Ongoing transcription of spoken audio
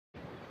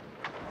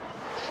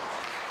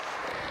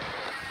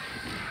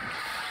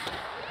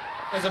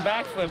There's a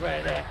backflip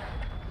right there.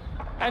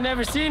 I've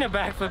never seen a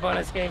backflip on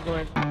a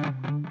skateboard.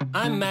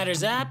 I'm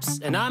Madars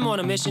Apse, and I'm on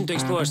a mission to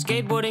explore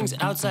skateboarding's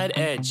outside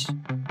edge.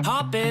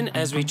 Hop in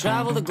as we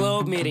travel the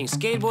globe meeting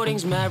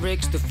skateboarding's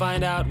mavericks to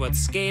find out what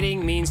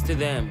skating means to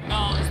them.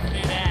 Oh, let's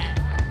do that.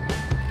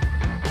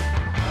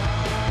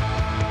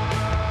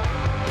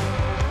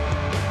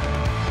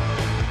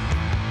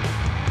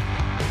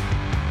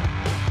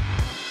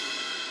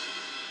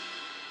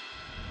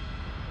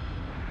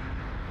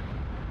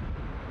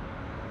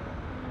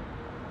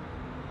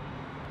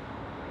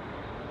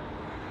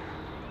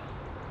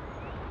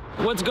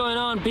 What's going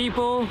on,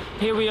 people?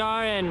 Here we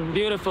are in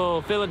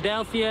beautiful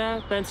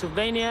Philadelphia,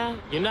 Pennsylvania,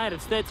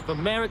 United States of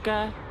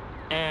America,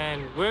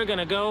 and we're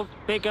gonna go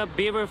pick up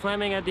Beaver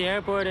Fleming at the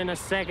airport in a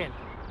second.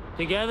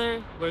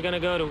 Together, we're gonna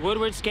go to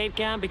Woodward Skate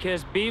Camp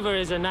because Beaver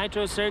is a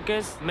Nitro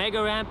Circus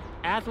Megaramp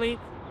athlete,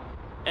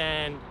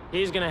 and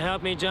he's gonna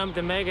help me jump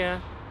the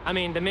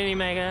mini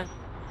Mega.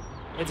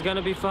 It's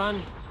gonna be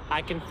fun.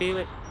 I can feel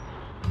it.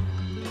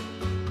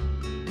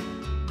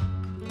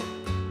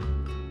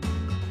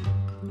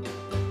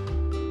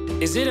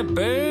 Is it a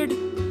bird?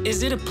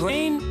 Is it a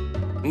plane?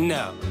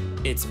 No,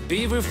 it's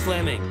Beaver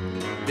Fleming.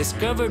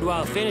 Discovered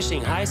while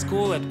finishing high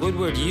school at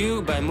Woodward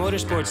U by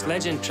motorsports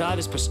legend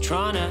Travis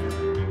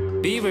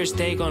Pastrana, Beaver's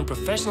take on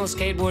professional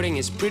skateboarding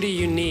is pretty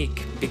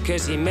unique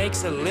because he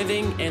makes a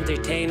living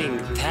entertaining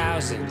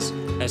thousands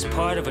as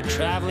part of a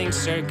traveling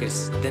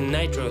circus, the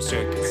Nitro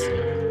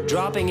Circus.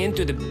 Dropping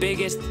into the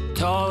biggest,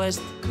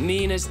 tallest,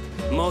 meanest,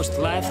 most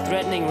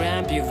life-threatening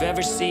ramp you've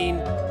ever seen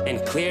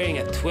and clearing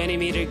a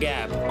 20-meter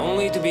gap,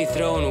 only to be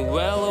thrown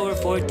well over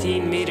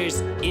 14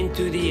 meters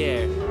into the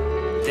air.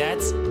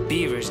 That's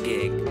Beaver's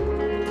gig.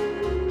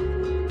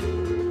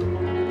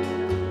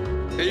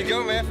 Here you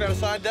go, man. Found a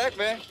side deck,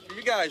 man. For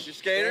you guys, you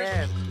skaters.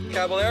 Yeah.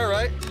 Caballero,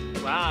 right?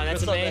 Wow,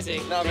 that's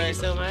amazing. Thank you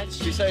so much.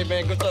 Be safe,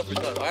 man. Good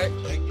stuff, all right?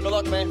 Good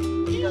luck,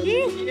 man. Thank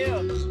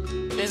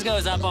you. This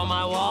goes up on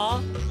my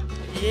wall.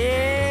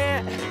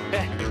 Yeah!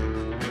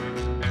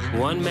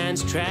 One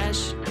man's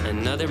trash,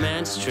 another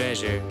man's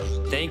treasure.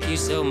 Thank you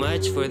so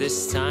much for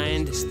this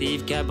signed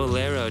Steve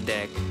Caballero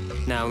deck.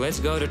 Now let's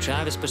go to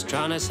Travis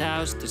Pastrana's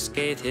house to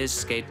skate his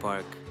skate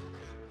park.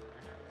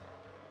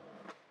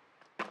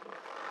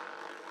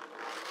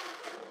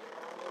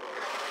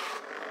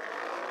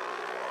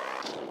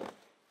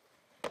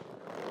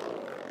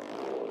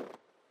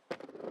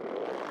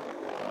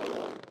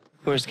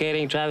 We're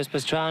skating Travis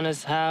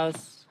Pastrana's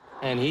house,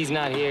 and he's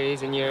not here.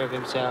 He's in Europe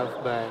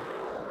himself, but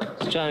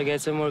just trying to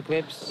get some more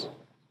clips.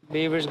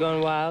 Beaver's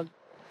going wild.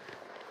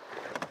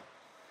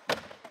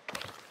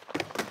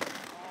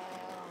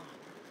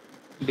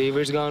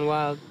 Beaver's gone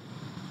wild.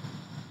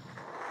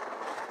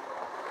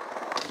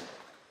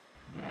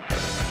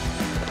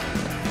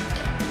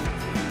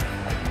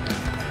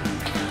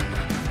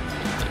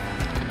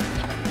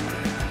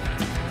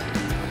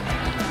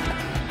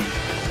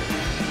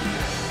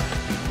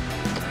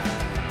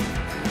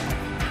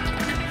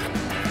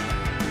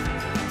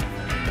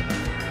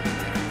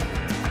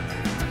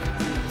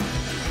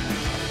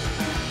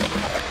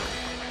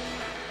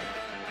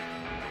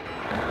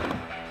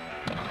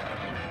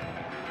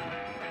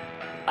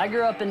 I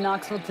grew up in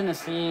Knoxville,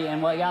 Tennessee,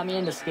 and what got me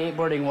into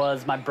skateboarding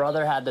was my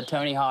brother had the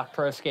Tony Hawk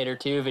Pro Skater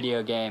 2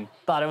 video game.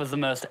 Thought it was the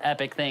most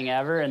epic thing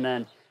ever, and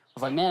then I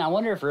was like, man, I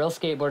wonder if real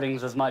skateboarding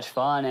is as much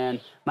fun.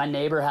 And my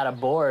neighbor had a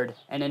board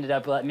and ended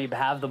up letting me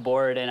have the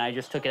board, and I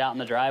just took it out in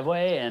the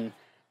driveway and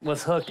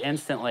was hooked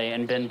instantly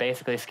and been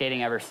basically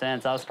skating ever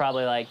since. I was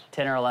probably like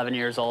 10 or 11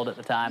 years old at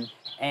the time.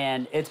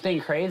 And it's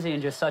been crazy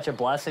and just such a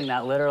blessing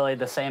that literally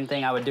the same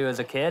thing I would do as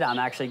a kid, I'm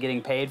actually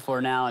getting paid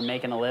for now and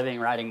making a living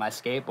riding my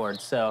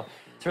skateboard. So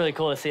it's really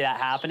cool to see that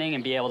happening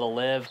and be able to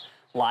live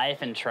life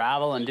and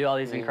travel and do all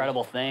these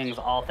incredible things,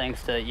 all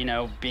thanks to, you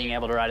know, being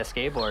able to ride a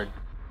skateboard.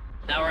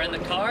 Now we're in the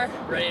car,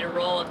 ready to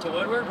roll up to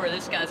Woodward, where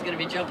this guy's gonna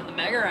be jumping the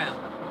Megaramp.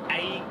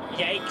 Ay,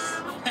 yikes.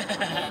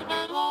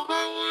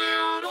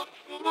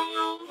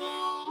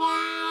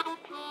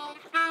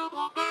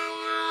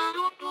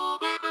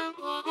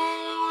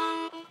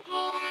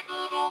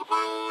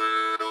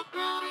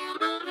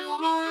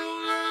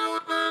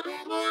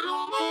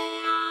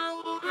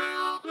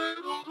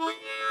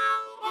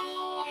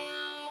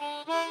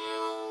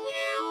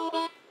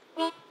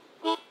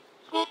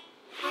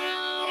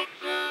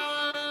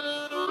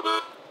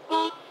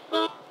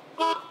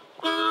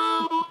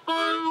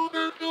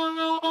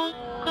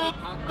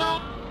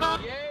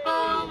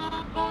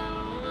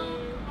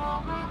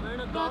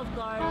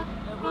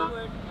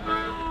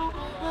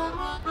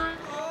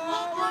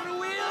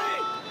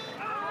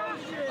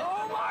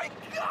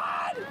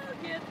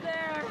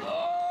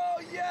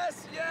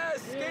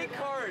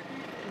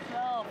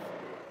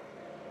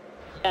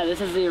 Yeah,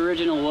 this is the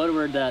original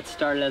Woodward that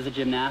started as a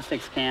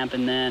gymnastics camp,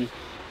 and then,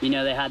 you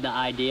know, they had the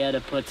idea to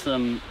put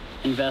some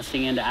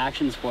investing into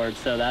action sports,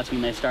 so that's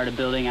when they started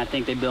building. I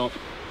think they built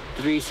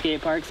 3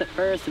 skate parks at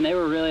first, and they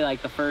were really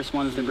like the first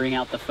ones to bring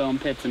out the foam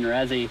pits and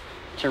resi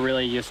to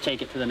really just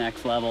take it to the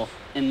next level.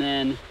 And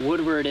then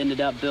Woodward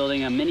ended up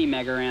building a mini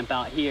Megaramp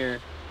out here,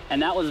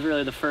 And that was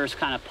really the first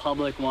kind of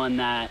public one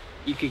that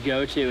you could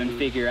go to and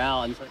figure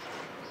out. And so,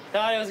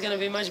 Thought it was gonna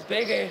be much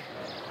bigger.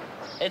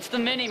 it's the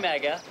mini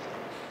Mega.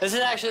 This is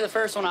actually the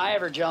first one I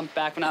ever jumped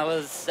back when I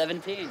was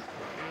 17.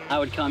 I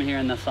would come here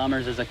in the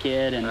summers as a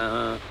kid, and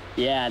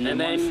yeah, and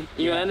then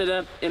you ended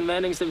up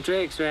inventing some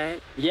tricks,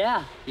 right?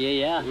 Yeah.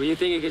 Well, you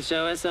think you could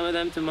show us some of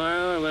them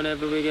tomorrow or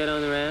whenever we get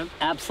on the ramp?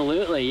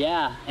 Absolutely,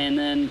 yeah. And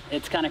then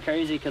it's kind of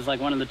crazy because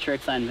like one of the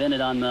tricks I invented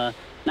on the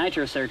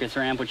Nitro Circus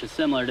ramp, which is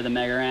similar to the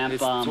Megaramp.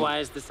 It's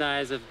twice the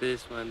size of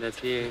this one that's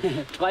here.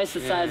 Twice the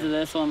size of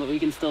this one, but we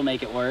can still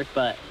make it work.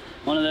 But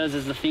one of those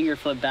is the finger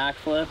flip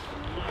backflip.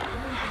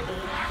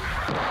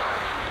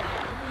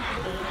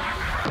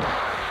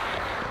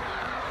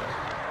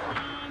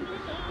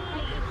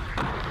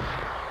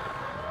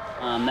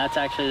 That's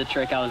actually the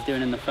trick I was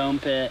doing in the foam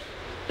pit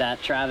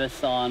that Travis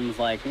saw and was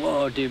like,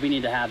 whoa, dude, we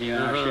need to have you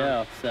in our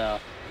show. So,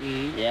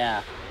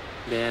 yeah.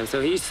 Damn, so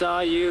he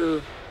saw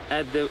you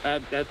at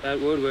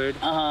Woodward,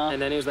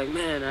 and then he was like,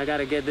 man, I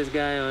gotta get this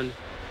guy on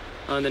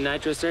the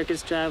Nitro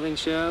Circus traveling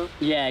show.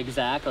 Yeah,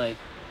 exactly.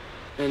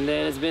 And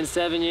then it's been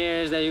 7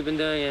 years that you've been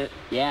doing it.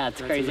 Yeah,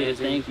 it's crazy to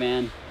think,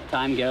 man.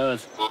 Time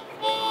goes.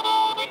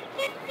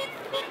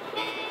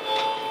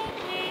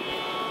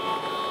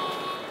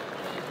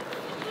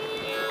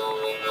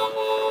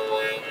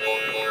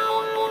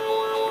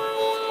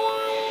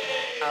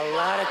 A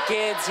lot of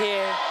kids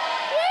here.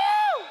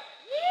 Woo!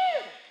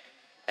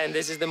 And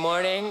this is the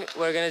morning.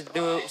 We're gonna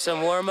do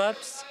some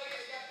warm-ups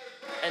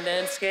and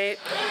then skate.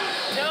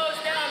 Nose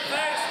down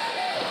first.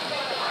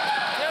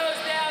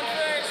 Nose down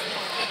first.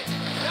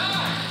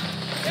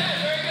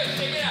 Yeah, very good.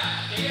 Take it out.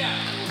 Take it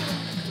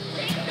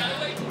out. Gotta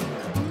wait.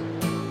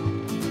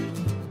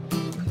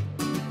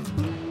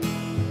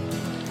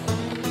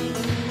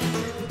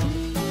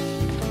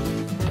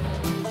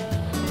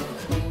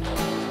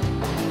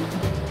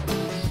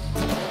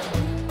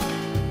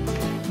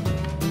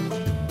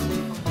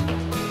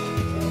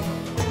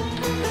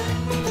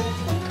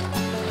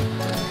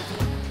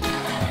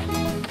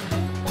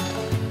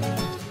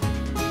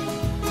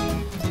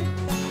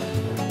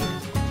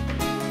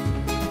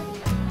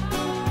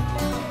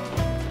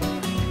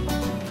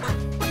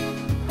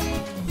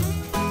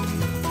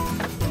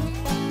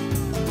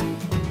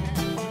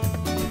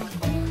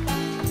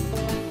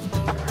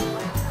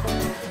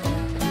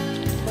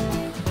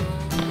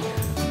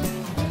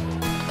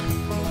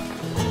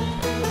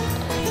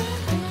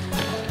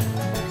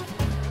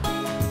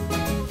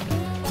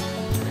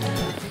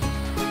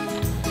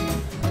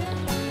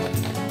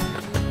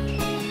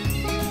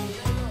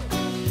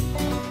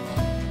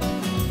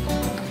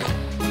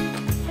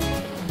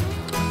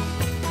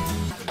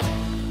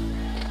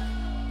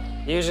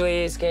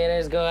 Usually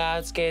skaters go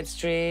out, skate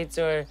streets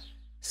or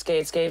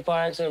skate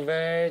parks or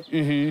bird.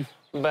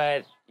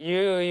 But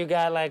you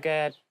got like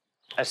a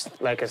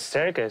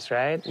circus,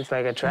 right? It's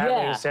like a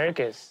traveling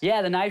circus.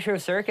 Yeah, the Nitro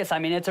Circus, I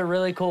mean, it's a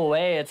really cool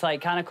way. It's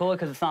like kind of cool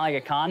because it's not like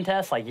a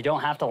contest. Like you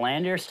don't have to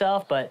land your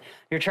stuff, but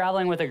you're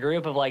traveling with a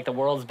group of like the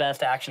world's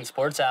best action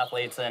sports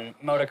athletes and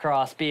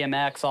motocross,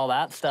 BMX, all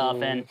that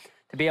stuff. And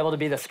to be able to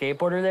be the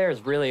skateboarder there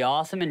is really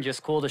awesome and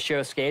just cool to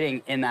show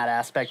skating in that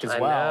aspect as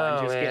well.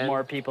 And just get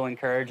more people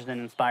encouraged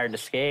and inspired to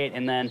skate.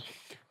 And then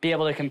be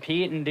able to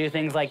compete and do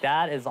things like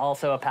that is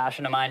also a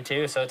passion of mine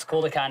too. So it's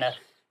cool to kind of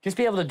just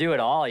be able to do it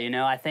all, you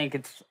know? I think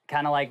it's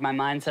kind of like my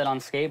mindset on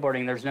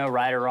skateboarding. There's no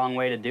right or wrong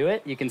way to do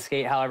it. You can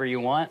skate however you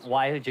want.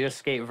 Why just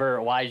skate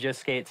vert? Why just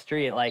skate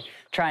street? Like,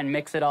 try and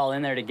mix it all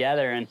in there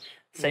together. And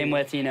same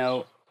with, you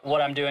know, what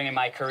I'm doing in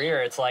my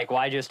career. It's like,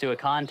 why just do a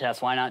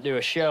contest? Why not do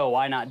a show?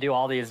 Why not do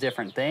all these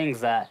different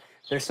things that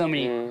there's so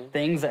many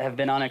things that have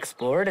been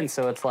unexplored. And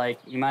so it's like,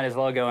 you might as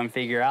well go and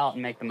figure out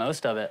and make the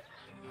most of it.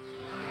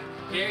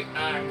 We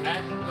are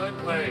at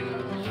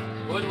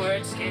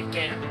Woodward Skate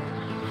Camp,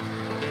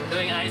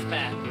 doing ice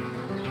bath.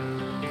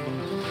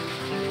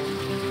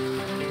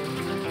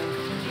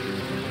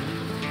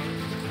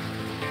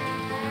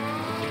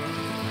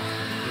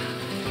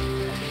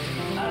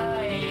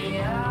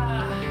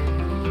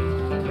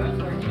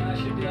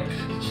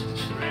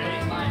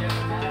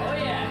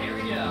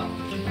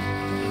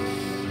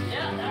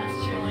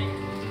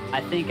 I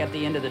think at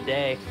the end of the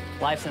day,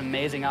 life's an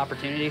amazing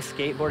opportunity.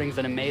 Skateboarding's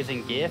an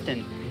amazing gift,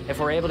 and if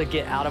we're able to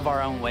get out of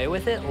our own way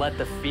with it, let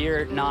the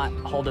fear not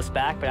hold us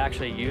back, but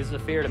actually use the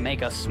fear to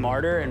make us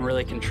smarter and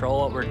really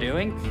control what we're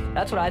doing.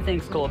 That's what I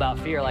think is cool about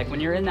fear. Like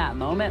when you're in that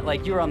moment,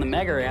 like you were on the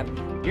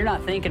Megaramp, you're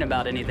not thinking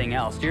about anything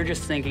else. You're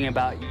just thinking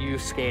about you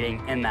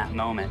skating in that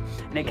moment.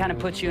 And it kind of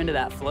puts you into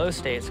that flow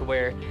state so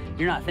where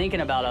you're not thinking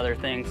about other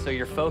things, so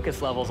your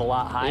focus level's a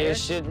lot higher. You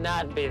should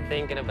not be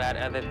thinking about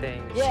other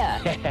things.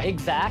 Yeah,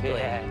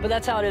 exactly. But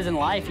that's how it is in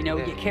life. You know,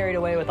 we get carried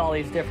away with all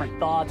these different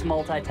thoughts,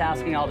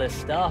 multitasking, all this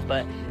stuff.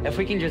 But if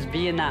we can just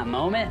be in that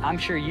moment, I'm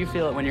sure you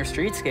feel it when you're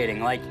street skating.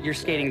 Like you're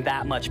skating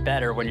that much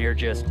better when you're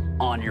just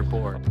on your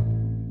board.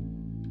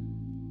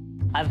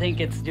 I think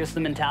it's just the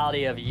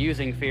mentality of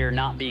using fear,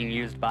 not being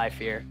used by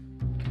fear.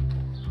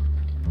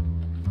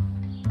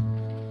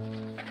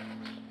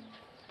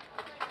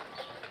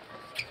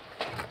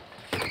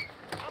 I'm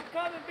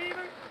coming,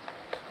 Beaver.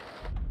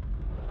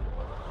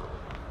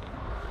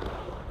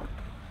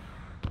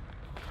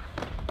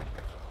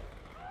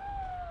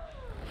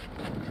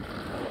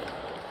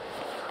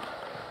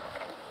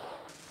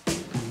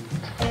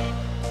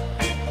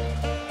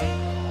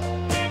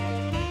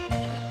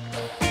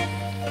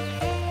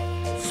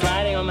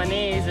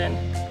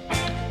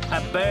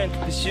 burnt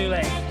the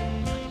shoelace.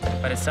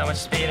 But it's so much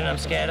speed and I'm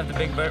scared of the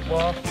big vert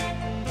wall.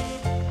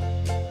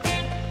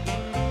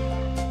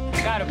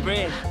 Gotta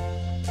breathe.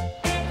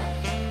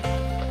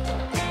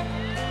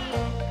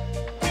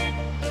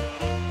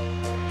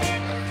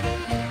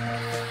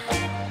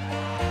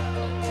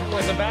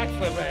 There's a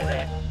backflip right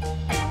there.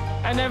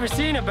 I've never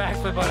seen a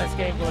backflip on a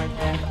skateboard,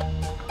 man.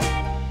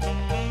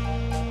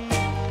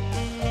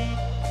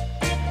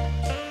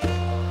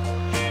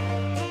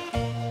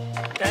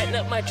 Tighten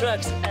up my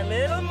trucks a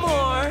little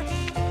more.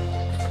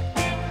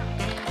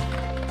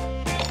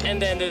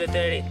 And then do the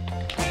 30.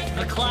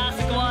 The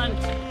classic one.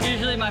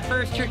 Usually my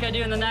first trick I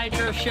do in the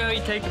nitro show,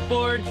 you take the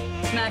board,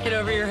 smack it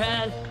over your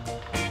head.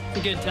 It's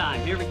a good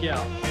time. Here we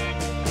go.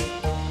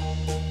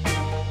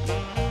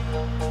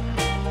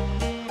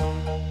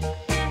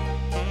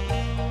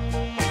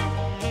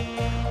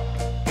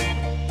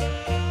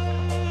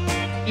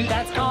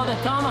 That's called a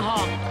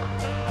tomahawk.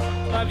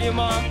 Love you,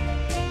 Mom.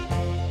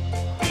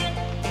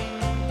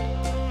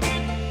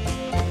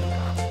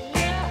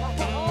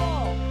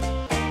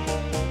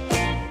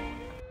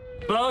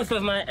 Both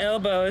of my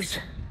elbows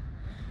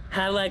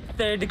have like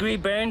third-degree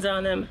burns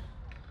on them.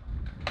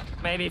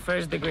 Maybe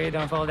first degree,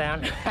 don't fall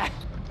down.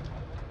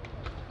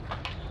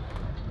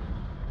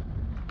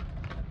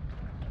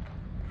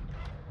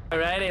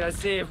 Alrighty, let's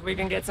see if we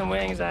can get some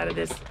wings out of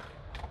this.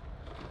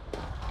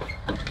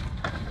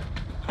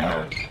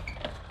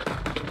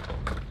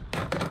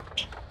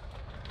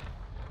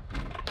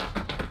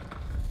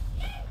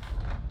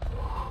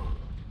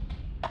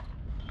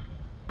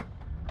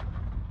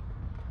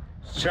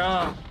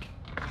 Strong.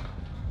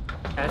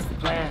 That's the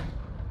plan.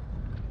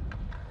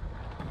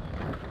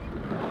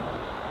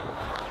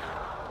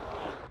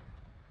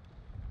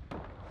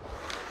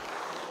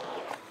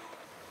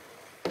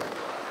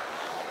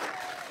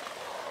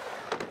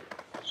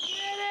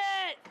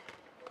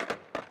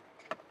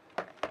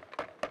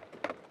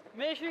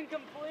 Mission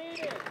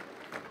completed.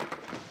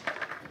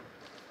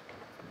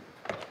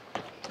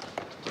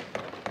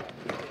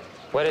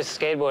 What is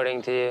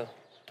skateboarding to you?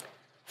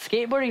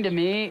 Skateboarding to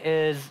me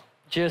is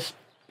just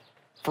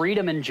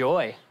freedom and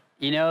joy.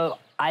 You know,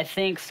 I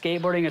think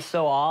skateboarding is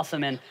so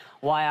awesome, and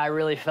why I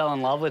really fell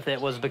in love with it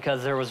was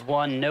because there was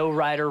one, no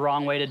right or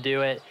wrong way to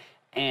do it,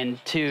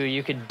 and two,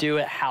 you could do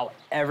it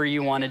however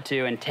you wanted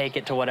to and take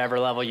it to whatever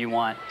level you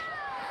want.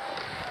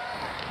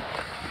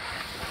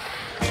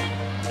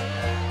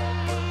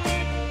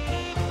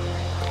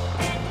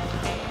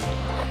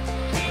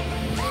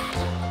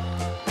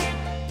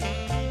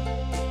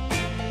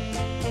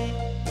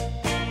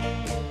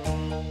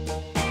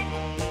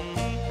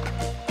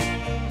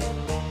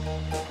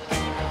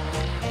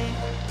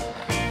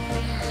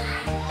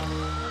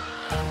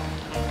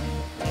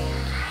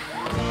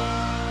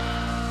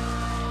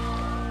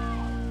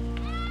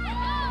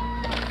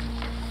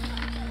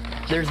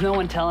 There's no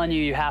one telling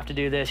you have to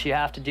do this, you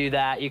have to do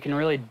that. You can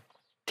really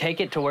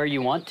take it to where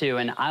you want to.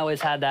 And I always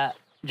had that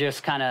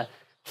just kind of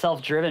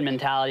self-driven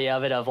mentality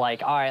of it, of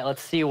like, all right,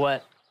 let's see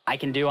what I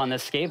can do on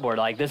this skateboard.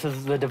 Like, this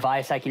is the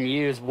device I can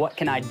use. What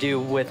can I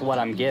do with what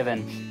I'm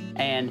given?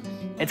 And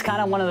it's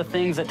kind of one of the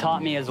things that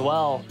taught me as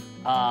well,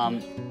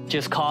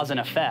 just cause and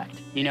effect.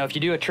 You know, if you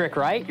do a trick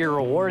right, you're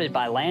rewarded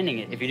by landing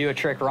it. If you do a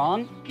trick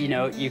wrong, you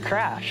know, you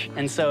crash.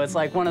 And so it's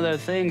like one of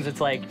those things, it's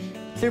like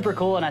super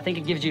cool, and I think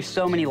it gives you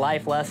so many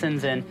life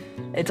lessons. And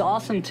it's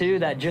awesome too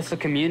that just the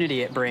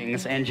community it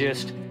brings and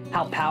just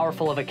how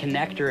powerful of a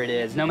connector it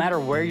is. No matter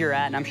where you're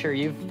at, and I'm sure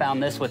you've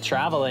found this with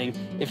traveling,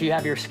 if you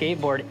have your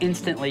skateboard,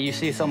 instantly you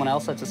see someone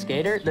else that's a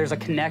skater, there's a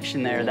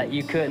connection there that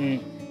you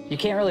can't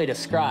really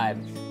describe,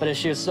 but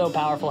it's just so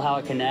powerful how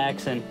it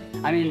connects. And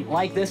I mean,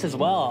 like this as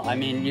well. I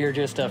mean, you're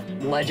just a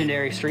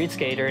legendary street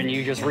skater and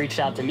you just reached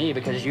out to me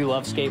because you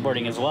love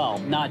skateboarding as well,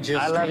 not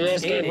just I love your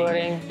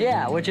skateboarding.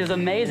 Yeah, which is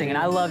amazing, and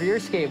I love your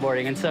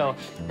skateboarding. And so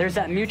there's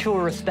that mutual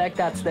respect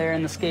that's there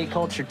in the skate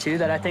culture too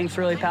that I think is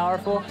really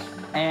powerful.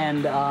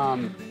 And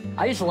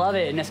I just love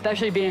it, and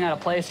especially being at a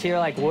place here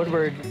like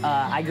Woodward.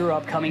 I grew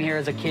up coming here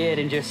as a kid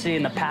and just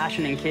seeing the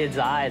passion in kids'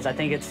 eyes. I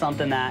think it's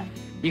something that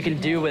you can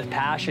do with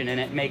passion, and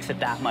it makes it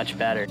that much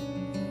better.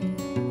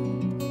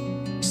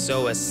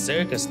 So a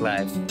circus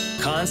life,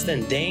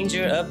 constant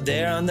danger up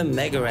there on the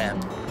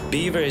Megaramp.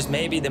 Beaver is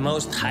maybe the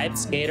most hyped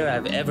skater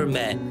I've ever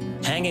met.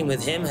 Hanging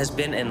with him has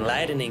been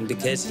enlightening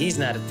because he's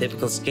not a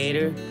typical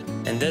skater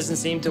and doesn't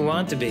seem to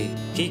want to be.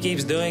 He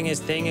keeps doing his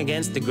thing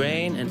against the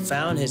grain and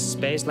found his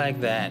space like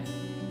that.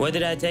 What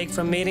did I take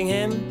from meeting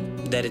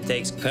him? That it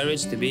takes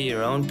courage to be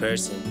your own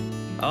person.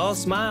 All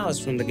smiles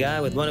from the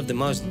guy with one of the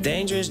most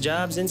dangerous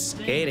jobs in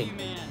skating.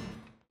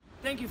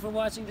 Thank you for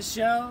watching the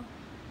show.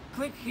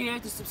 Click here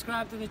to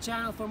subscribe to the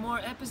channel for more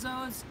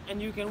episodes,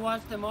 and you can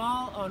watch them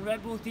all on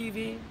Red Bull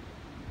TV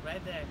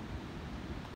right there.